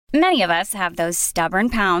Many of us have those stubborn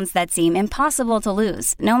pounds that seem impossible to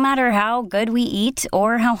lose, no matter how good we eat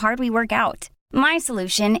or how hard we work out. My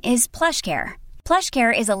solution is PlushCare.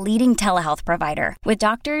 PlushCare is a leading telehealth provider with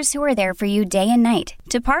doctors who are there for you day and night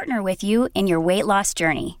to partner with you in your weight loss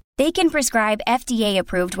journey. They can prescribe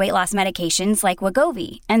FDA-approved weight loss medications like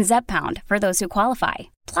Wegovy and Zepbound for those who qualify.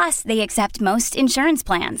 Plus, they accept most insurance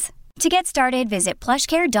plans. To get started, visit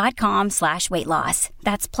plushcare.com/weightloss.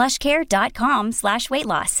 That's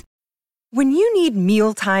plushcare.com/weightloss. When you need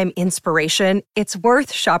mealtime inspiration, it's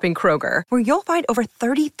worth shopping Kroger, where you'll find over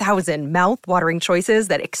 30,000 mouth-watering choices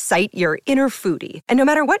that excite your inner foodie. And no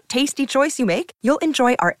matter what tasty choice you make, you'll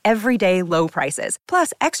enjoy our everyday low prices,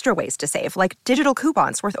 plus extra ways to save, like digital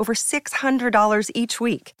coupons worth over $600 each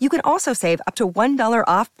week. You can also save up to $1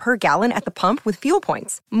 off per gallon at the pump with fuel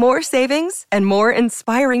points. More savings and more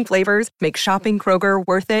inspiring flavors make shopping Kroger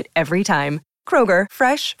worth it every time. Kroger,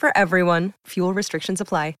 fresh for everyone. Fuel restrictions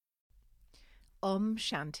apply.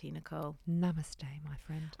 Shanti, Nicole. Namaste, my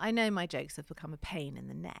friend. I know my jokes have become a pain in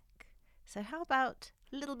the neck. So how about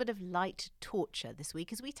a little bit of light torture this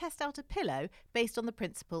week as we test out a pillow based on the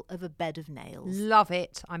principle of a bed of nails? Love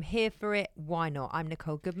it. I'm here for it. Why not? I'm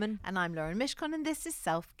Nicole Goodman. And I'm Lauren Mishcon, and this is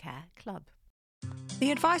Self Care Club. The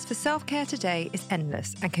advice for self-care today is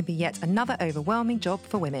endless and can be yet another overwhelming job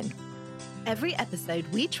for women. Every episode,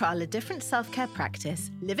 we trial a different self-care practice,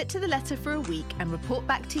 live it to the letter for a week, and report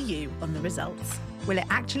back to you on the results. Will it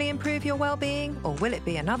actually improve your well-being, or will it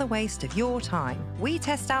be another waste of your time? We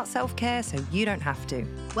test out self-care so you don't have to.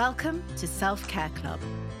 Welcome to Self Care Club.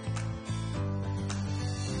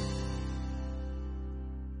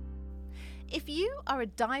 If you are a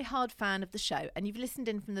die-hard fan of the show and you've listened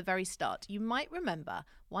in from the very start, you might remember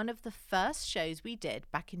one of the first shows we did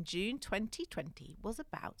back in June 2020 was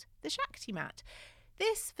about the Shakti mat.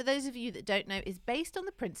 This, for those of you that don't know, is based on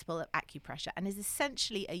the principle of acupressure and is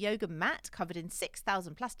essentially a yoga mat covered in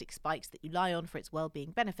 6,000 plastic spikes that you lie on for its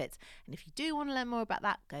well-being benefits. And if you do want to learn more about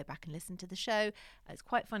that, go back and listen to the show. It's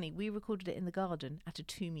quite funny. We recorded it in the garden at a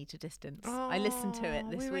 2-meter distance. I listened to it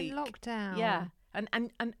this week. We were in lockdown. Yeah. And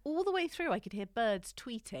all the way through, I could hear birds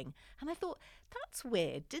tweeting. And I thought, that's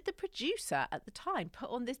weird. Did the producer at the time put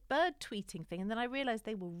on this bird tweeting thing? And then I realised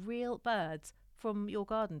they were real birds from your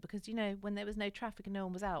garden because, you know, when there was no traffic and no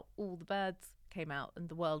one was out, all the birds came out and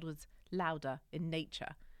the world was louder in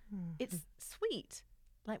nature. It's sweet,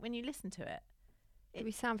 like when you listen to it. Did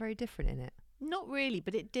we sound very different in it? Not really,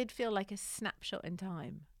 but it did feel like a snapshot in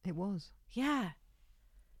time. It was. Yeah.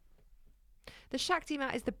 The Shakti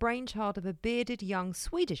mat is the brainchild of a bearded young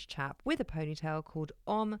Swedish chap with a ponytail called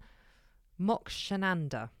Om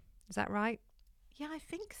Mokshananda. Is that right? Yeah, I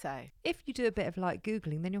think so. If you do a bit of light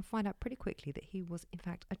Googling, then you'll find out pretty quickly that he was, in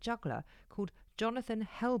fact, a juggler called Jonathan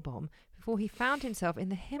Hellbom before he found himself in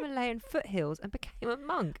the Himalayan foothills and became a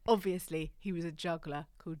monk. Obviously, he was a juggler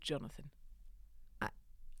called Jonathan.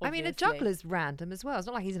 I mean, a juggler's random as well. It's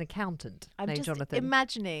not like he's an accountant. I'm just Jonathan.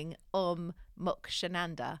 imagining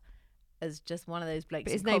Mokshananda as just one of those blokes.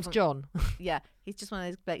 But his name's John. Yeah, he's just one of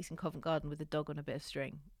those blokes in Covent Garden with a dog on a bit of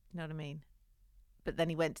string. You know what I mean? But then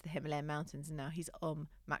he went to the Himalayan mountains and now he's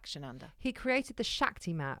Mokshananda. He created the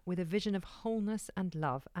Shakti mat with a vision of wholeness and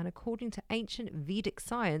love. And according to ancient Vedic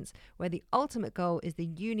science, where the ultimate goal is the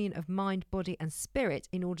union of mind, body and spirit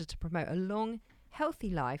in order to promote a long,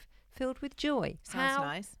 healthy life filled with joy. Sounds How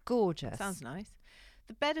nice. Gorgeous. Sounds nice.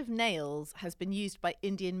 The bed of nails has been used by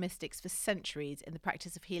Indian mystics for centuries in the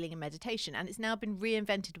practice of healing and meditation, and it's now been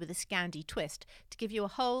reinvented with a Scandi twist to give you a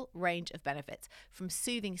whole range of benefits, from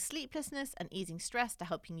soothing sleeplessness and easing stress to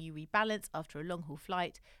helping you rebalance after a long-haul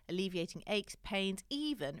flight, alleviating aches, pains,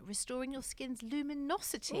 even restoring your skin's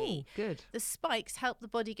luminosity. Ooh, good. The spikes help the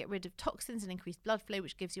body get rid of toxins and increase blood flow,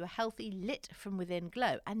 which gives you a healthy, lit from within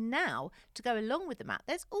glow. And now, to go along with the mat,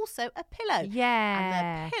 there's also a pillow.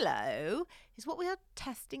 Yeah. And the pillow is what we are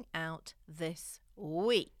testing out this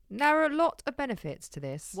week. There are a lot of benefits to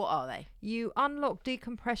this. What are they? You unlock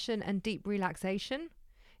decompression and deep relaxation.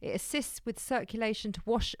 It assists with circulation to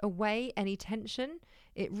wash away any tension.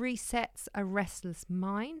 It resets a restless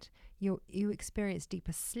mind. You experience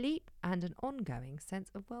deeper sleep and an ongoing sense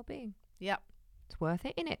of well-being. Yep. It's worth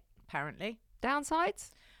it, innit? Apparently. Downsides?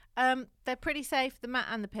 They're pretty safe. The mat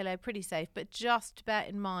and the pillow, pretty safe. But just bear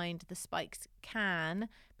in mind the spikes can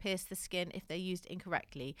pierce the skin if they're used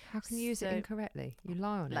incorrectly. How can you use it incorrectly? You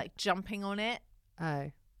lie on it. Like jumping on it. Oh.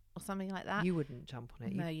 Or something like that. You wouldn't jump on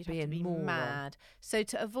it. No, you'd have to be mad. So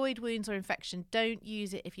to avoid wounds or infection, don't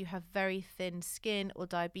use it if you have very thin skin or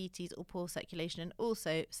diabetes or poor circulation. And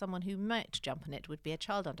also, someone who might jump on it would be a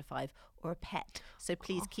child under 5 or a pet. So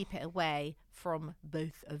please keep it away from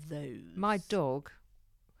both of those. My dog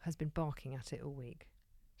has been barking at it all week.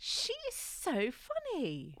 She is so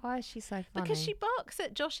funny. Why is she so funny? Because she barks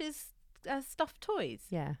at Josh's stuffed toys.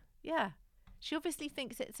 Yeah. Yeah. She obviously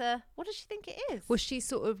thinks it's a... What does she think it is? Well, she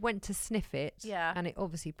sort of went to sniff it. Yeah. And it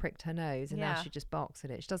obviously pricked her nose, and now Yeah. she just barks at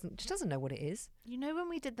it. She doesn't know what it is. You know, when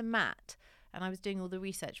we did the mat and I was doing all the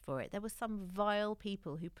research for it, there were some vile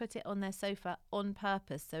people who put it on their sofa on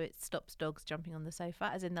purpose so it stops dogs jumping on the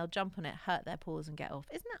sofa, as in they'll jump on it, hurt their paws and get off.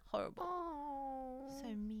 Isn't that horrible? Oh, So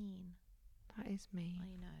mean. that is mean. I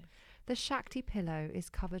know. The Shakti pillow is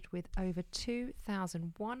covered with over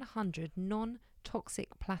 2,100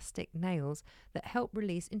 non-toxic plastic nails that help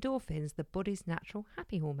release endorphins, the body's natural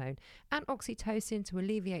happy hormone, and oxytocin to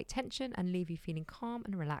alleviate tension and leave you feeling calm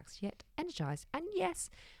and relaxed yet energized. And yes,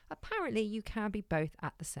 apparently you can be both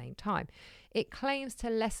at the same time. It claims to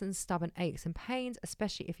lessen stubborn aches and pains,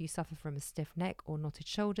 especially if you suffer from a stiff neck or knotted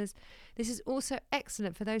shoulders. This is also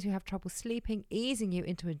excellent for those who have trouble sleeping, easing you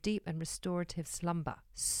into a deep and restorative slumber.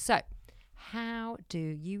 So, how do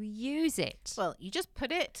you use it? Well, you just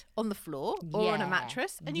put it on the floor or on a Yeah.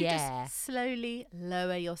 mattress and you Yeah. just slowly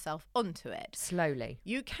lower yourself onto it. Slowly.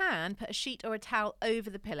 You can put a sheet or a towel over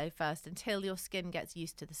the pillow first until your skin gets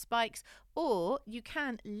used to the spikes, or you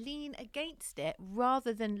can lean against it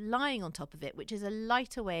rather than lying on top of it, which is a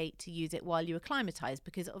lighter way to use it while you acclimatise,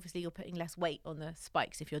 because obviously you're putting less weight on the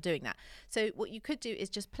spikes if you're doing that. So what you could do is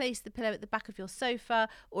just place the pillow at the back of your sofa,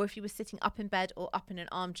 or if you were sitting up in bed or up in an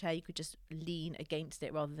armchair, you could just lean against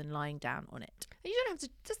it rather than lying down on it. You don't have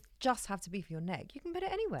to just have to be for your neck. You can put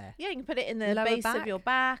it anywhere. Yeah, you can put it in the Lower base back. of your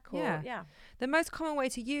back, or Yeah. The most common way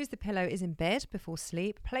to use the pillow is in bed before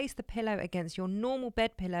sleep. Place the pillow against your normal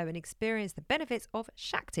bed pillow and experience the benefits of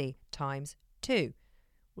Shakti times 2.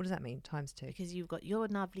 What does that mean, times 2? because you've got your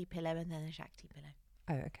lovely pillow and then a Shakti pillow.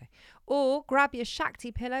 Oh, okay. Or grab your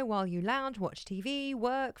Shakti pillow while you lounge, watch TV,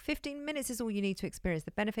 work. 15 minutes is all you need to experience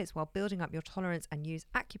the benefits while building up your tolerance, and use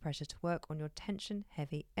acupressure to work on your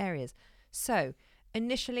tension-heavy areas. So,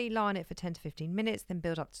 initially lie on it for 10 to 15 minutes, then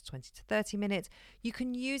build up to 20 to 30 minutes. You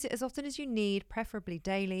can use it as often as you need, preferably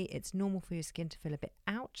daily. It's normal for your skin to feel a bit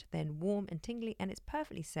out, then warm and tingly, and it's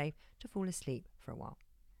perfectly safe to fall asleep for a while.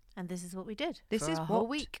 And this is what we did. This for is a whole what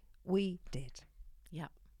week. we did. Yeah.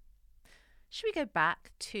 Should we go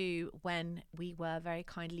back to when we were very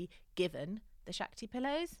kindly given the Shakti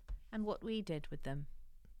pillows and what we did with them?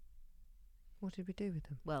 What did we do with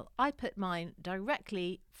them? Well, I put mine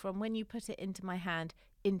directly from when you put it into my hand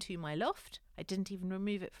into my loft. I didn't even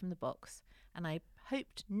remove it from the box, and I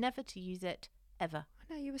hoped never to use it ever.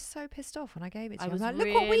 I know, you were so pissed off when I gave it to I you. was like,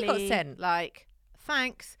 really, look what we got sent. like,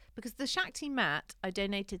 thanks, because the Shakti mat I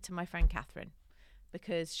donated to my friend Catherine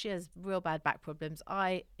because she has real bad back problems.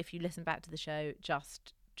 If you listen back to the show,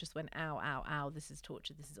 just went, ow, ow, ow, this is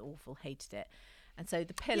torture, this is awful, hated it. And so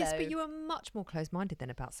the pillow... Yes, but you were much more close-minded than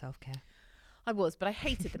about self-care. I was, but I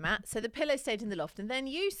hated the mat. So the pillow stayed in the loft. And then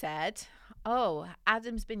you said, oh,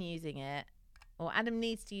 Adam's been using it, or Adam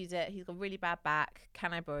needs to use it. He's got really bad back.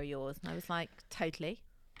 Can I borrow yours? And I was like, totally,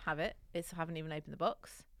 have it. I haven't even opened the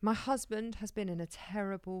box. My husband has been in a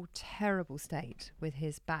terrible, terrible state with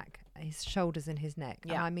his back, his shoulders and his neck.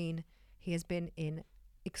 Yeah. And I mean, he has been in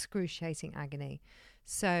excruciating agony.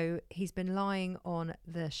 So he's been lying on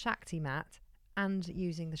the Shakti mat and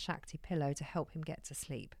using the Shakti pillow to help him get to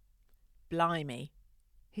sleep. Blimey.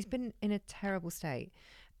 He's been in a terrible state.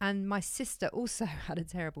 And my sister also had a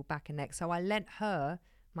terrible back and neck. So I lent her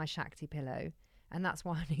my Shakti pillow. And that's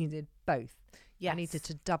why I needed both. Yes. I needed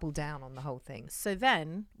to double down on the whole thing. So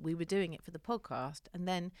then we were doing it for the podcast, and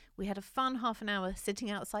then we had a fun half an hour sitting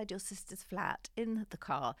outside your sister's flat in the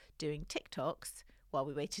car doing TikToks while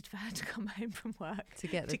we waited for her to come home from work To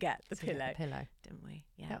get the pillow. pillow. Didn't we?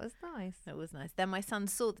 Yeah. That was nice. That was nice. Then my son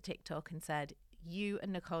saw the TikTok and said, you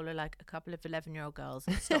and Nicole are like a couple of 11-year-old girls.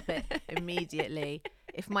 Stop it immediately.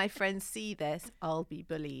 If my friends see this, I'll be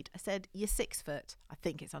bullied. I said, you're 6 foot. I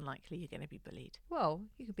think it's unlikely you're going to be bullied. Well,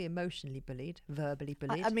 you could be emotionally bullied, verbally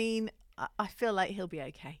bullied. I mean, I feel like he'll be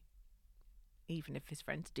okay, even if his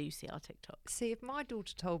friends do see our TikTok. See, if my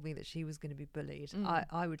daughter told me that she was going to be bullied, Mm.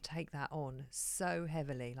 I would take that on so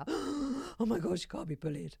heavily. Like, oh my God, she can't be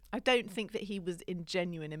bullied. I don't think that he was in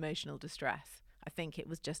genuine emotional distress. I think it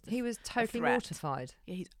was just He was totally threat. mortified.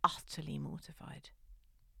 Yeah, he's utterly mortified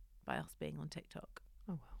by us being on TikTok.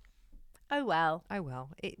 Oh well. Oh, well. Oh well.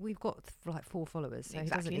 We've got like 4 followers, so he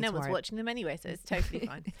doesn't Exactly. need No to one's worry. watching them anyway, so it's totally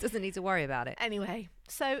fine. He doesn't need to worry about it. Anyway,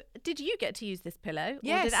 so did you get to use this pillow? Or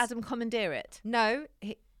Yes. did Adam commandeer it? No,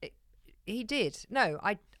 he did. No,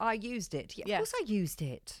 I used it. Yeah, Yeah. of course I used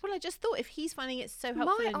it. Well, I just thought if he's finding it so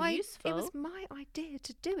helpful and useful. It was my idea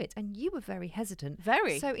to do it, and you were very hesitant.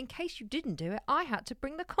 Very. So in case you didn't do it, I had to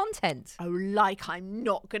bring the content. Oh, like I'm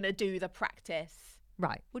not going to do the practice.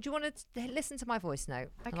 Right. Would you want to listen to my voice note?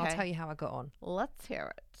 And I'll Okay. tell you how I got on. Let's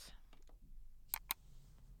hear it.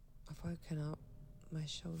 I've woken up, my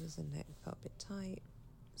shoulders and neck felt a bit tight,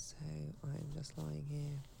 so I'm just lying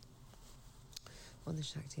here on the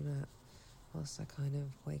Shakti mat whilst I kind of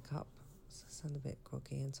wake up. So I sound a bit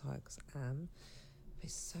groggy and tired because I am, but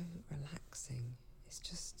it's so relaxing. It's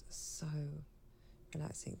just so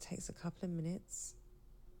relaxing. It takes a couple of minutes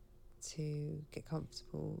to get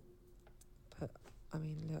comfortable, but I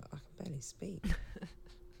mean, look, I can barely speak. You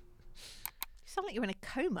sound like you're in a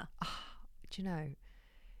coma. Do you know?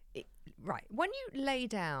 Right. When you lay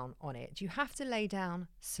down on it, you have to lay down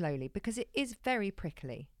slowly because it is very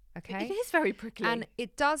prickly. Okay. It is very prickly. And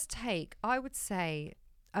it does take, I would say,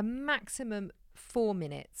 a maximum 4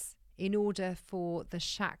 minutes in order for the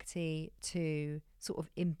Shakti to sort of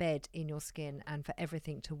embed in your skin and for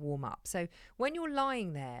everything to warm up. So when you're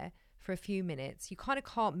lying there for a few minutes, you kind of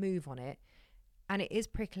can't move on it, and it is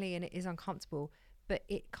prickly and it is uncomfortable, but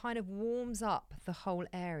it kind of warms up the whole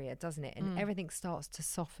area, doesn't it? And everything starts to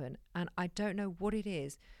soften. And I don't know what it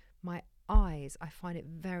is. My eyes, I find it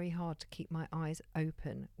very hard to keep my eyes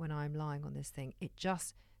open when I'm lying on this thing. It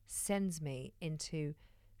just sends me into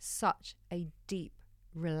such a deep,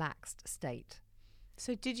 relaxed state.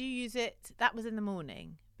 So did you use it? That was in the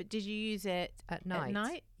morning, but did you use it At night? At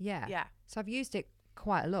night? Yeah. Yeah. So I've used it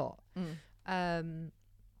quite a lot.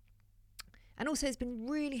 And also it's been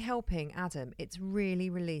really helping Adam. It's really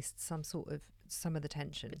released some of the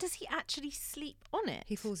tension. But does he actually sleep on it?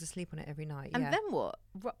 He falls asleep on it every night. And yeah. then what?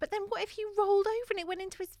 But then what if you rolled over and it went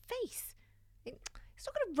into his face? It's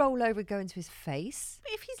not going to roll over and go into his face.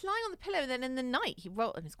 But if he's lying on the pillow and then in the night he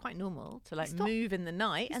rolled, and it's quite normal to like He's not- move in the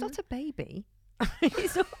night. He's and not a baby.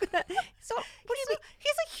 He's not gonna, what do you mean?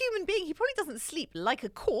 He's a human being. He probably doesn't sleep like a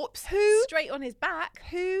corpse. Who- straight on his back?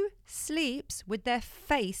 Who sleeps with their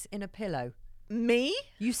face in a pillow? Me?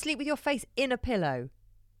 You sleep with your face in a pillow.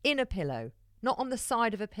 In a pillow. Not on the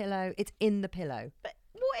side of a pillow. It's in the pillow. But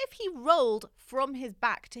what if he rolled from his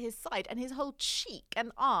back to his side and his whole cheek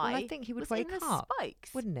and eye? Well, I think he would was wake in the up,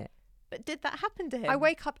 spikes, wouldn't it? But did that happen to him? I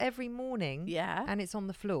wake up every morning. Yeah. And it's on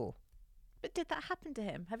the floor. But did that happen to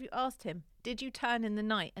him? Have you asked him? Did you turn in the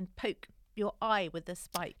night and poke your eye with the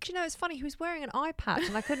spike? Do you know, it's funny. He was wearing an eye patch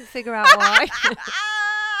and I couldn't figure out why.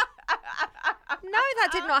 No, that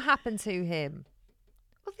did not happen to him.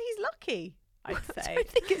 Well, he's lucky, I'd I say. don't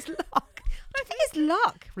think it's luck. I don't think it's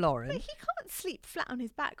luck, Lauren. But he can't sleep flat on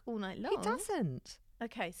his back all night long. He doesn't.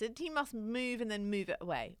 Okay, so he must move and then move it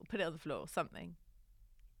away or put it on the floor or something.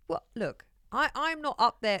 Well, look, I'm not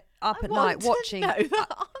up there I at want night to watching. know that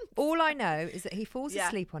answer. All I know is that he falls Yeah.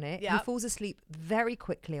 asleep on it. Yeah. He falls asleep very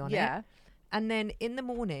quickly on Yeah. it. And then in the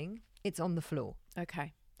morning, it's on the floor.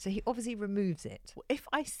 Okay. So he obviously removes it. Well, if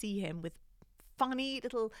I see him with funny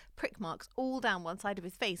little prick marks all down one side of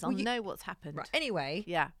his face, I'll Well, know what's happened. Right. Anyway,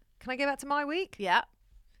 Yeah. can I go back to my week? Yeah.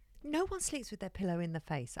 No one sleeps with their pillow in the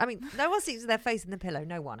face. I mean, no one sleeps with their face in the pillow.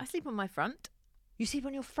 No one. I sleep on my front. You sleep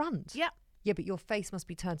on your front. Yeah. Yeah, but your face must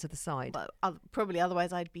be turned to the side. Well, probably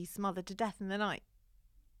otherwise I'd be smothered to death in the night.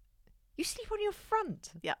 You sleep on your front.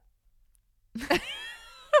 Yeah.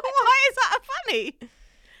 Why is that funny?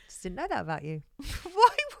 Just didn't know that about you. Why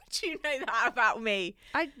would you know that about me?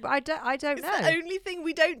 I don't It's know. the only thing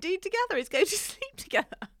we don't do together is go to sleep together.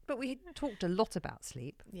 But we talked a lot about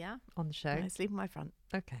sleep Yeah. on the show. I sleep on my front.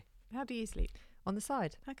 Okay. How do you sleep? On the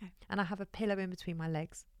side. Okay. And I have a pillow in between my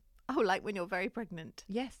legs. Oh, like when you're very pregnant.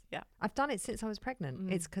 Yes. Yeah. I've done it since I was pregnant.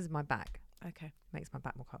 Mm. It's because of my back. Okay. Makes my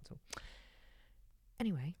back more comfortable.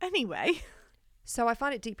 Anyway, Anyway. so I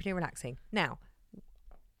find it deeply relaxing. Now,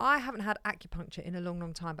 I haven't had acupuncture in a long,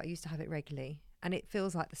 long time, but I used to have it regularly. And it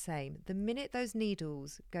feels like the same. The minute those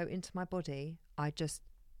needles go into my body, I just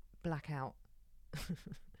black out.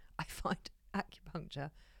 I find acupuncture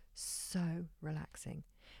so relaxing.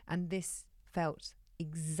 And this felt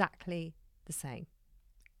exactly the same.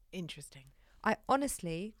 Interesting. I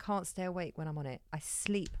honestly can't stay awake when I'm on it. I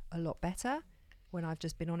sleep a lot better when I've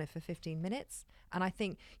just been on it for 15 minutes. And I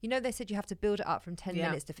think, you know, they said you have to build it up from 10 Yeah,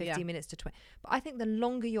 minutes to 15 yeah. minutes to 20. But I think the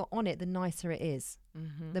longer you're on it, the nicer it is.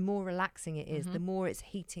 Mm-hmm. The more relaxing it is, the more it's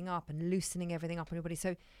heating up and loosening everything up on your body.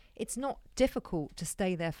 So it's not difficult to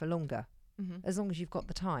stay there for longer as long as you've got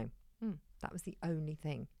the time. Mm. That was the only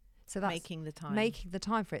thing. So that's Making the time. making the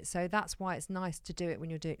time for it. So that's why it's nice to do it when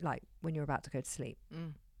you're doing, like when you're about to go to sleep.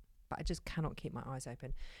 Mm. But I just cannot keep my eyes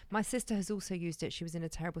open. My sister has also used it. She was in a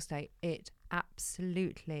terrible state. It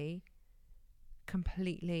absolutely,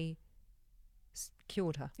 completely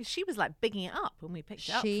cured her. She was like bigging it up when we picked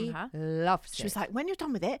it up She from her. loves She it. was like, when you're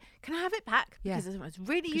done with it, can I have it back? Yeah. Because it's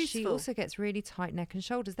really 'Cause useful. she also gets really tight neck and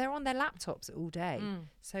shoulders. They're on their laptops all day.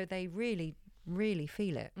 So they really really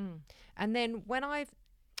feel it. And then when I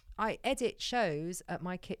edit shows at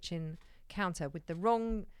my kitchen counter with the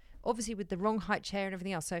wrong height chair and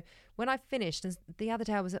everything else. So when I finished, and the other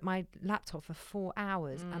day I was at my laptop for 4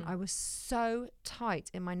 hours and I was so tight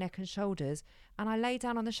in my neck and shoulders, and I lay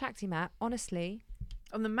down on the Shakti mat, honestly.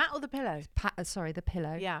 On the mat or the pillow? The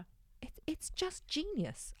pillow. Yeah. It's just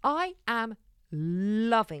genius. I am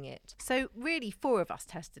loving it. So really 4 of us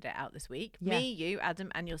tested it out this week. Yeah. Me, you,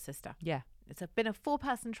 Adam and your sister. Yeah. It's been a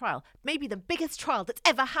 4-person trial. Maybe the biggest trial that's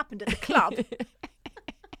ever happened at the club.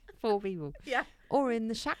 4 people. Yeah. Or in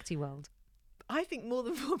the Shakti world. I think more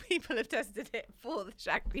than 4 people have tested it for the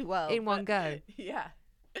Shakti world. In one go. Yeah.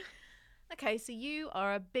 Okay, so you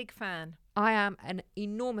are a big fan. I am an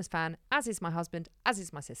enormous fan, as is my husband, as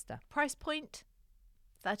is my sister. Price point,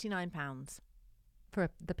 £39 For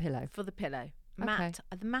the pillow. for the pillow. Okay.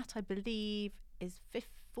 The mat, I believe, is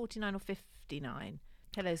 49 or 59.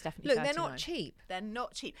 Pillow's definitely Look, 39. they're not cheap. They're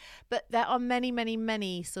not cheap. But there are many, many,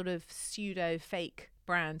 many sort of pseudo fake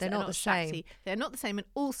brands. They're that are not the same. Shakti. They're not the same. And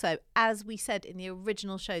also, as we said in the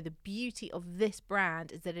original show, the beauty of this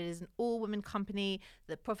brand is that it is an all-women company.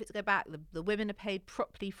 The profits go back. The women are paid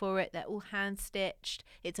properly for it. They're all hand-stitched.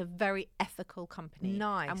 It's a very ethical company.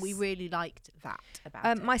 Nice. And we really liked that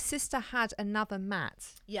about it. My sister had another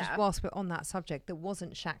mat, Yeah. just whilst we're on that subject, that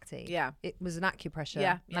wasn't Shakti. Yeah. It was an acupressure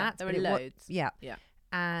Yeah, mat. there were but loads. Yeah. Yeah.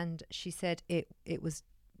 And she said it was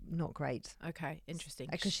not great. Okay, interesting.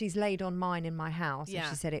 Because she's laid on mine in my house, Yeah. and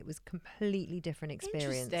she said it was completely different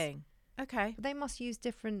experience. Interesting. Okay. But they must use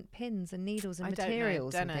different pins and needles and I don't know,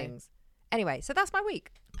 materials don't and know. things. Anyway, so that's my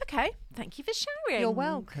week. Okay. Thank you for sharing. You're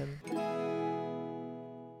welcome.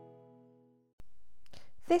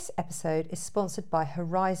 This episode is sponsored by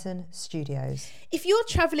Horizon Studios. If you're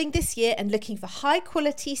travelling this year and looking for high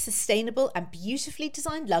quality, sustainable and beautifully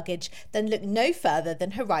designed luggage, then look no further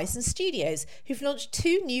than Horizon Studios, who've launched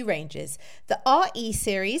 2 new ranges. The RE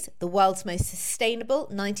series, the world's most sustainable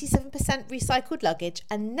 97% recycled luggage,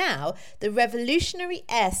 and now the revolutionary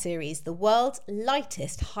Air series, the world's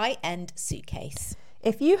lightest high-end suitcase.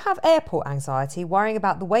 If you have airport anxiety, worrying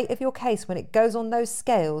about the weight of your case when it goes on those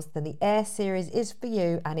scales, then the Air series is for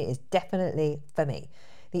you, and it is definitely for me.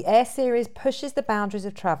 The Air series pushes the boundaries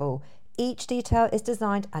of travel. Each detail is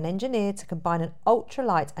designed and engineered to combine an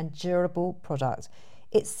ultralight and durable product.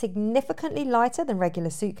 It's significantly lighter than regular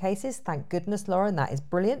suitcases. Thank goodness, Lauren, that is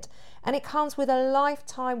brilliant. And it comes with a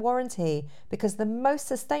lifetime warranty, because the most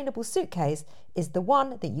sustainable suitcase is the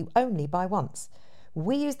one that you only buy once.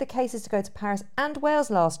 We used the cases to go to Paris and Wales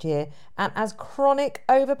last year, and as chronic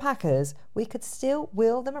overpackers, we could still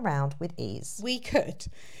wheel them around with ease. We could.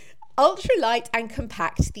 Ultra light and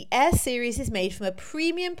compact, the Air series is made from a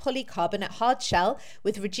premium polycarbonate hard shell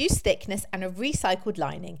with reduced thickness and a recycled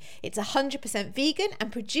lining. It's 100% vegan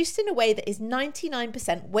and produced in a way that is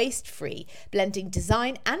 99% waste-free, blending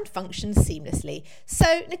design and function seamlessly.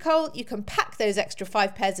 So, Nicole, you can pack those extra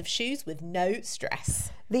 5 pairs of shoes with no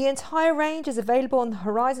stress. The entire range is available on the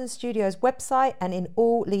Horizon Studios website and in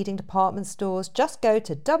all leading department stores. Just go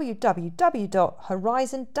to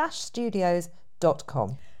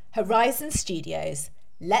www.horizon-studios.com. Horizon Studios.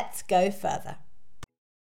 Let's go further.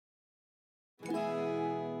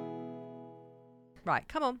 Right,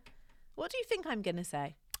 come on. What do you think I'm going to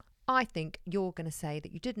say? I think you're going to say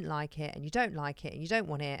that you didn't like it and you don't like it and you don't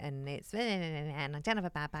want it and it's and I don't have a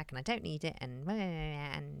bad back and I don't need it and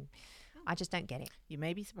I just don't get it. You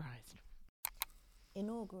may be surprised.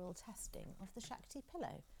 Inaugural testing of the Shakti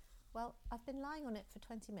pillow. Well, I've been lying on it for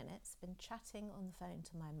 20 minutes, been chatting on the phone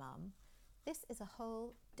to my mum. This is a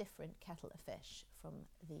whole different kettle of fish from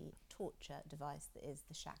the torture device that is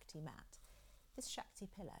the Shakti mat. This Shakti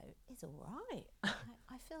pillow is all right.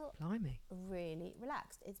 I feel Blimey. really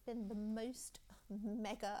relaxed. It's been the most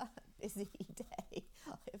mega busy day.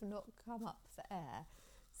 I have not come up for air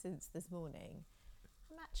since this morning.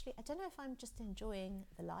 I don't know if I'm just enjoying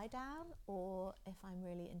the lie down or if I'm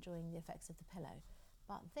really enjoying the effects of the pillow,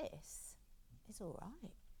 but this is all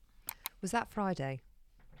right. Was that Friday?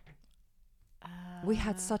 We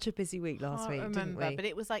had such a busy week last week, didn't we? But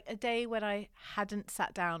it was like a day when I hadn't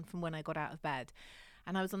sat down from when I got out of bed.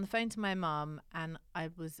 And I was on the phone to my mum and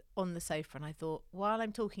I was on the sofa and I thought, while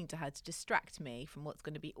I'm talking to her to distract me from what's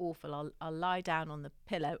going to be awful, I'll lie down on the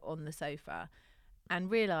pillow on the sofa,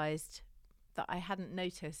 and realised that I hadn't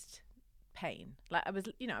noticed pain. Like I was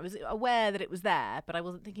aware that it was there, but I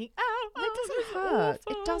wasn't thinking, It doesn't this is hurt.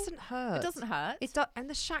 awful. It doesn't hurt. It doesn't hurt. And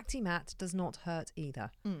the Shakti mat does not hurt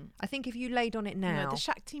either. I think if you laid on it now, No, the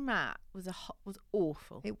Shakti mat was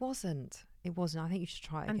awful. it wasn't. It wasn't. I think you should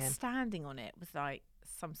try it And again. standing on it was like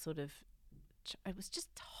some sort of it was just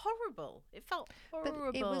horrible. It felt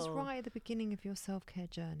horrible. But it was right at the beginning of your self-care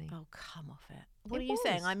journey. Oh, come off it. What It are you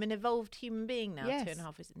saying? was. I'm an evolved human being now, Yes.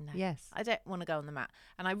 2.5 years. No, Yes. I don't want to go on the mat.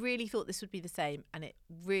 And I really thought this would be the same, and it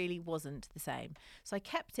really wasn't the same. So I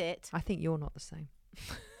kept it. I think you're not the same.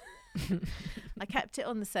 I kept it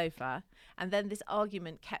on the sofa, and then this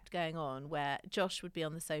argument kept going on where Josh would be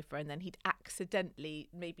on the sofa and then he'd accidentally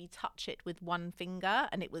maybe touch it with one finger,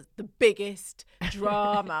 and it was the biggest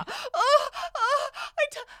drama.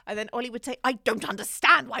 And then Ollie would say, I don't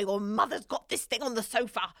understand why your mother's got this thing on the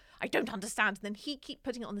sofa. I don't understand. And then he'd keep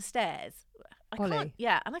putting it on the stairs. I can't, Ollie.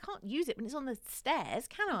 yeah, and I can't use it when it's on the stairs,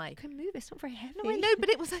 can I? You can move. It's not very heavy. No, I know, but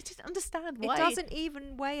I didn't understand why. It doesn't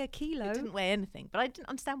even weigh a kilo. It didn't weigh anything, but I didn't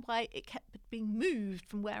understand why it kept being moved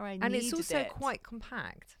from where I needed it. And it's also quite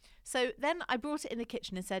compact. So then I brought it in the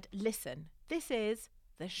kitchen and said, listen, this is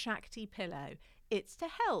the Shakti pillow. It's to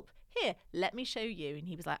help. Here, let me show you. And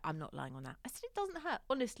he was like, I'm not lying on that. I said, it doesn't hurt.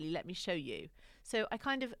 Honestly, let me show you. So I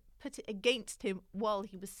kind of put it against him while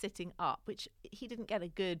he was sitting up, which he didn't get a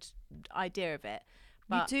good idea of it.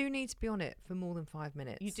 But you do need to be on it for more than 5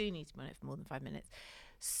 minutes. you do need to be on it for more than 5 minutes.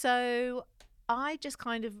 So I just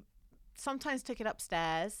kind of sometimes took it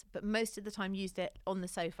upstairs, but most of the time used it on the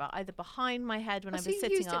sofa, either behind my head when I was so you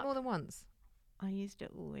sitting used up. it more than once? I used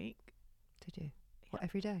it all week. Did you? What,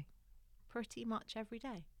 every day? Pretty much every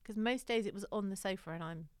day, because most days it was on the sofa, and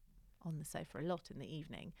I'm on the sofa a lot in the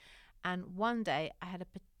evening. And one day I had a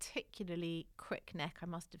particularly crick neck. I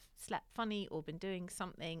must have slept funny or been doing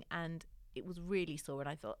something, and it was really sore. And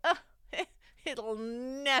I thought, it'll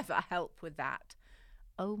never help with that.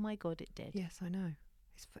 Oh my God, it did. Yes, I know.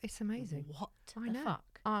 It's amazing. What I the know.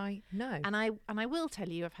 fuck? I know. And I will tell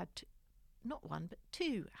you, I've had not one but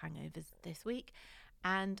 2 hangovers this week,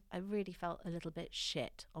 and I really felt a little bit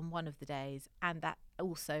shit on one of the days, and that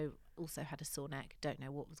also had a sore neck. Don't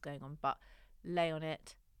know what was going on, but lay on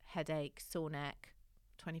it, headache, sore neck,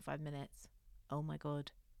 25 minutes. Oh my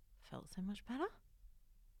God, felt so much better.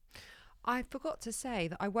 I forgot to say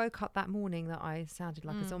that I woke up that morning that I sounded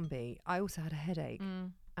like a zombie. I also had a headache,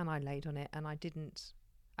 and I laid on it, and I didn't.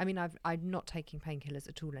 I mean, I'm not taking painkillers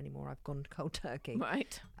at all anymore. I've gone cold turkey.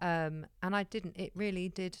 Right. And I didn't. It really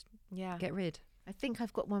did Yeah. get rid. I think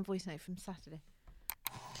I've got one voice note from Saturday.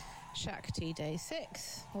 Shakti day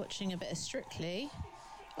 6, watching a bit of Strictly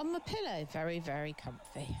on my pillow. Very, very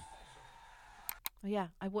comfy. Oh yeah,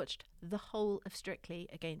 I watched the whole of Strictly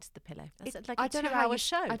Against the Pillow. That's It- like I a don't know 2-hour how you,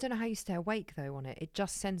 show. I don't know how you stay awake though on it. It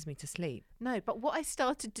just sends me to sleep. No, but what I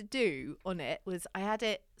started to do on it was I had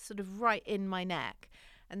it sort of right in my neck.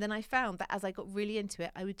 And then I found that as I got really into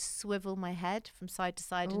it, I would swivel my head from side to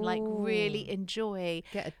side and like really Ooh. enjoy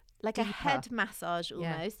Get a like deeper. a head massage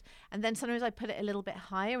Yeah. almost. And then sometimes I put it a little bit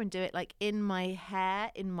higher and do it like in my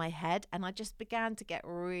hair, in my head. And I just began to get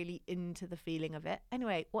really into the feeling of it.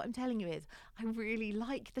 Anyway, what I'm telling you is I really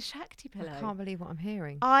like the Shakti pillow. I can't believe what I'm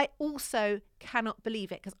hearing. I also cannot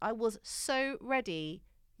believe it because I was so ready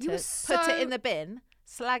to You were put it so- in the bin,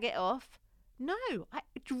 slag it off. No, I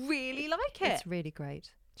really like it. It's really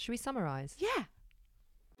great. Should we summarise? Yeah.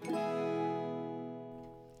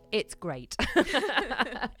 It's great.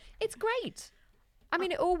 It's great. I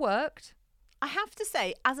mean, it all worked. I have to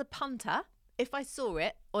say, as a punter, if I saw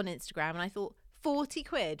it on Instagram and I thought 40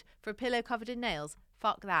 quid for a pillow covered in nails,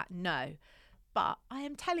 fuck that, no. But I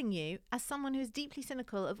am telling you, as someone who is deeply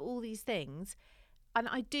cynical of all these things, and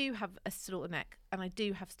I do have a sort of neck and I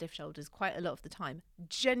do have stiff shoulders quite a lot of the time,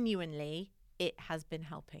 genuinely, it has been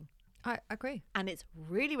helping. I agree. And it's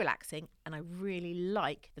really relaxing and I really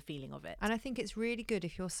like the feeling of it. And I think it's really good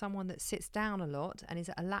if you're someone that sits down a lot and is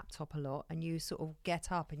at a laptop a lot and you sort of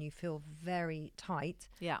get up and you feel very tight.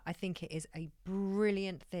 Yeah. I think it is a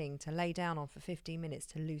brilliant thing to lay down on for 15 minutes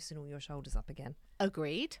to loosen all your shoulders up again.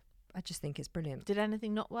 Agreed. I just think it's brilliant. Did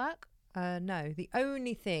anything not work? No, the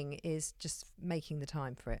only thing is just making the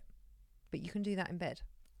time for it. But you can do that in bed.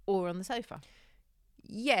 Or on the sofa?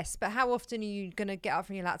 Yes, but how often are you going to get up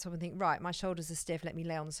from your laptop and think, right, my shoulders are stiff, let me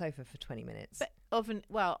lay on the sofa for 20 minutes?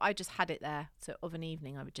 But I just had it there. So of an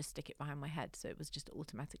evening, I would just stick it behind my head. So it was just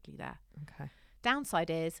automatically there. Okay. Downside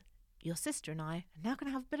is your sister and I are now going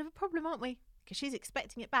to have a bit of a problem, aren't we? Because she's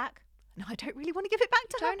expecting it back. No, I don't really want to give it back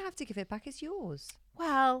to You her. don't have to give it back, it's yours.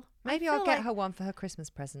 Well, Maybe I I'll feel get like her one for her Christmas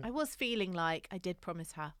present. I was feeling like I did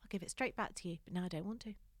promise her, I'll give it straight back to you. But now I don't want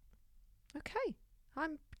to. Okay.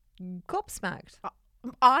 I'm gobsmacked.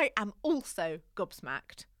 I am also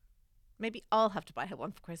gobsmacked. Maybe I'll have to buy her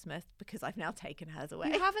one for Christmas because I've now taken hers away.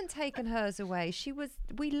 You haven't taken hers away.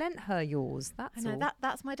 We lent her yours. I That's know, all.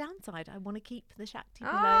 that's my downside. I want to keep the Shakti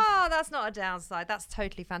pillow. Ah, that's not a downside. That's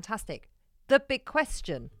totally fantastic. The big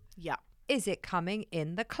question, Yeah. is it coming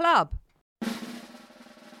in the club?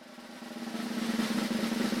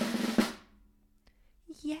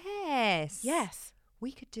 yes. Yes.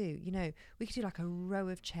 We could do, like a row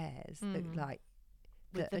of chairs that like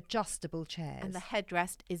With the the- adjustable chairs. And the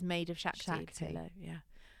headrest is made of Shakti pillow. Yeah.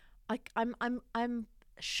 I'm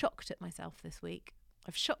shocked at myself this week.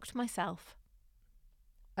 I've shocked myself.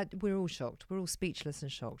 We're all shocked. We're all speechless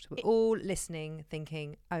and shocked. We're all listening,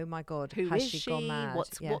 thinking, "Oh my God, Who has is she gone mad?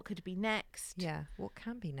 What could be next? Yeah, what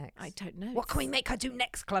can be next? I don't know. What can we make her do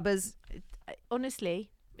next, clubbers? Honestly,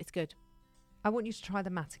 it's good. I want you to try the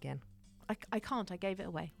mat again. I can't. I gave it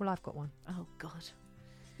away. Well, I've got one. Oh, God.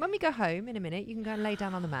 When we go home in a minute, you can go and lay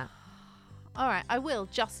down on the mat. All right. I will,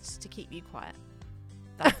 just to keep you quiet.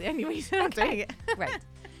 That's the only reason I'm doing it. Great.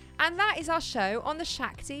 And that is our show on the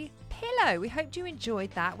Shakti pillow. We hope you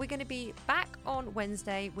enjoyed that. We're going to be back on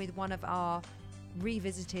Wednesday with one of our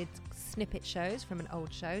revisited snippet shows from an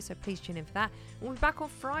old show, so please tune in for that. And we'll be back on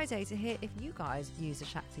Friday to hear if you guys use a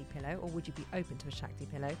Shakti pillow, or would you be open to a Shakti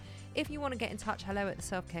pillow. If you want to get in touch, hello at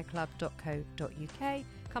theselfcareclub.co.uk.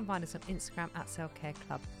 Come find us on Instagram at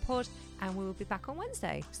selfcareclubpod, and we will be back on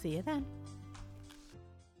Wednesday. See you then.